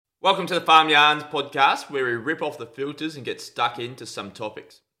Welcome to the Farm Yarns podcast, where we rip off the filters and get stuck into some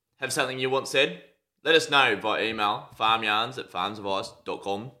topics. Have something you want said? Let us know via email,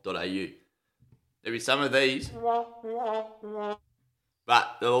 farmyarns@farmsadvice.com.au. There'll be some of these,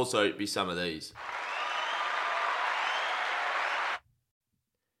 but there'll also be some of these.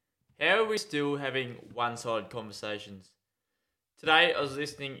 How are we still having one-sided conversations? Today I was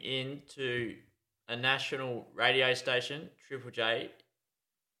listening in to a national radio station, Triple J,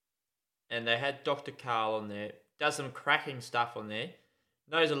 and they had Dr. Carl on there. Does some cracking stuff on there.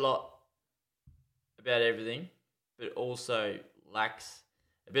 Knows a lot about everything, but also lacks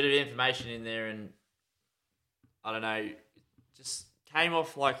a bit of information in there, and I don't know, just came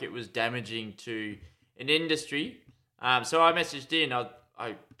off like it was damaging to an industry. So I messaged in. I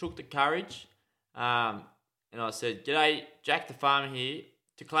took the courage, and I said, "G'day, Jack the farmer here.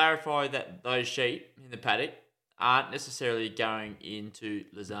 To clarify that those sheep in the paddock aren't necessarily going into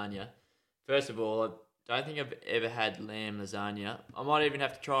lasagna. First of all, I don't think I've ever had lamb lasagna. I might even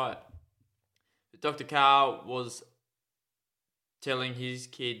have to try it." But Dr. Carl was telling his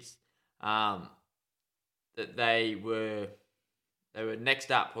kids that they were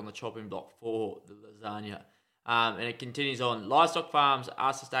next up on the chopping block for the lasagna. And it continues on. Livestock farms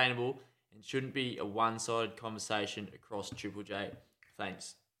are sustainable and shouldn't be a one-sided conversation across Triple J.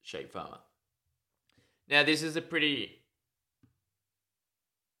 Thanks, sheep farmer. Now, this is a pretty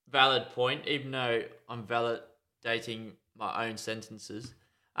valid point, even though I'm validating my own sentences.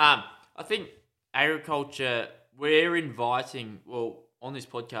 I think agriculture, we're inviting, on this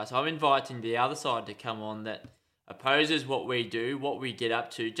podcast, I'm inviting the other side to come on that opposes what we do, what we get up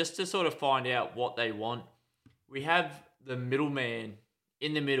to, just to sort of find out what they want. We have the middleman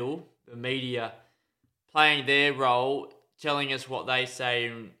in the middle, the media, playing their role, telling us what they say,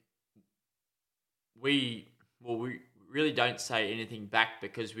 and we really don't say anything back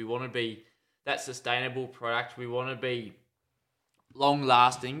because we want to be that sustainable product. We want to be long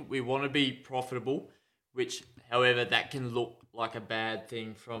lasting. We want to be profitable, which, however, that can look like a bad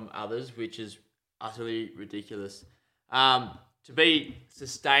thing from others, which is utterly ridiculous. To be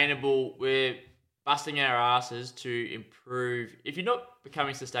sustainable, we're busting our asses to improve. If you're not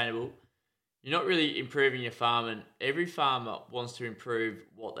becoming sustainable, you're not really improving your farm, and every farmer wants to improve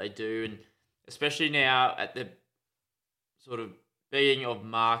what they do, and especially now at the sort of being of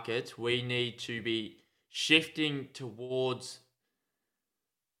markets, we need to be shifting towards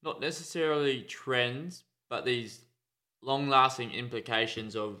not necessarily trends, but these long-lasting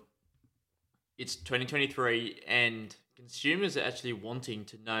implications of it's 2023 and consumers are actually wanting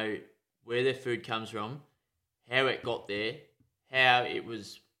to know where their food comes from, how it got there, how it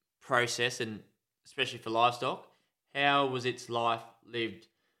was processed, and especially for livestock, how was its life lived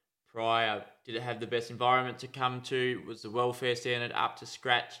prior? Did it have the best environment to come to? Was the welfare standard up to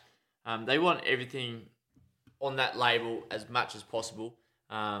scratch? They want everything on that label as much as possible,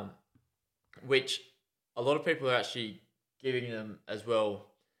 which a lot of people are actually giving them as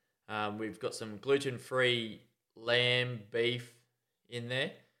well. We've got some gluten-free lamb, beef in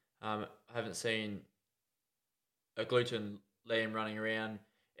there. I haven't seen a gluten lamb running around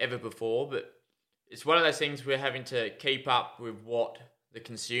ever before, but it's one of those things we're having to keep up with what the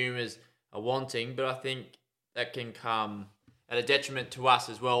consumers are wanting, but I think that can come at a detriment to us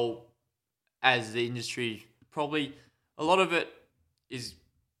as well as the industry. Probably a lot of it is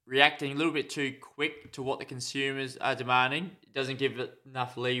reacting a little bit too quick to what the consumers are demanding. It doesn't give it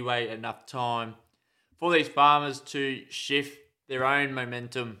enough leeway, enough time for these farmers to shift their own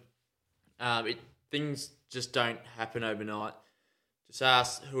momentum. Things just don't happen overnight. Just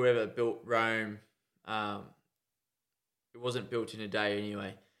ask whoever built Rome. It wasn't built in a day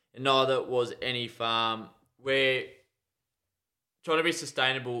anyway. And neither was any farm. We're trying to be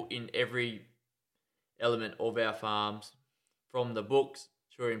sustainable in every element of our farms, from the books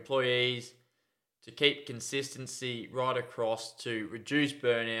to our employees, to keep consistency right across, to reduce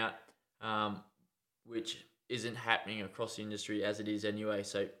burnout, which isn't happening across the industry as it is anyway.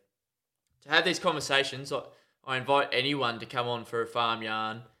 So to have these conversations, I invite anyone to come on for a farm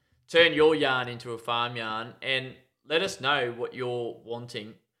yarn, turn your yarn into a farm yarn, and let us know what you're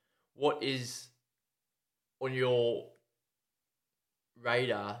wanting. What is on your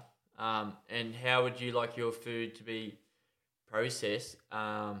radar, and how would you like your food to be processed?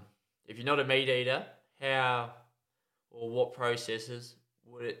 If you're not a meat eater, how or what processes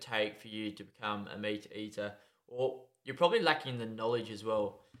would it take for you to become a meat eater? Or you're probably lacking the knowledge as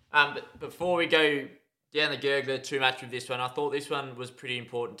well. But before we go down the gurgler too much with this one, I thought this one was pretty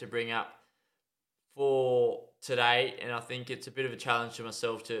important to bring up for today, and I think it's a bit of a challenge to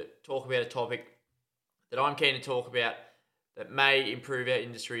myself to talk about a topic that I'm keen to talk about that may improve our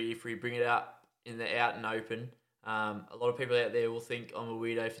industry if we bring it up in the out and open. A lot of people out there will think I'm a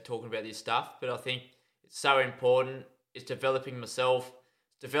weirdo for talking about this stuff, but I think it's so important. It's developing myself,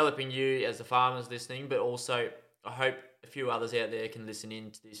 developing you as the farmers listening, but also I hope a few others out there can listen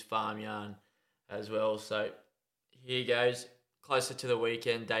in to this farm yarn as well. So here goes, closer to the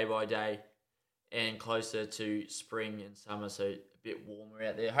weekend, day by day, and closer to spring and summer, so a bit warmer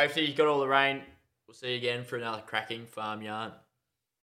out there. Hopefully you got all the rain. We'll see you again for another cracking farm yarn.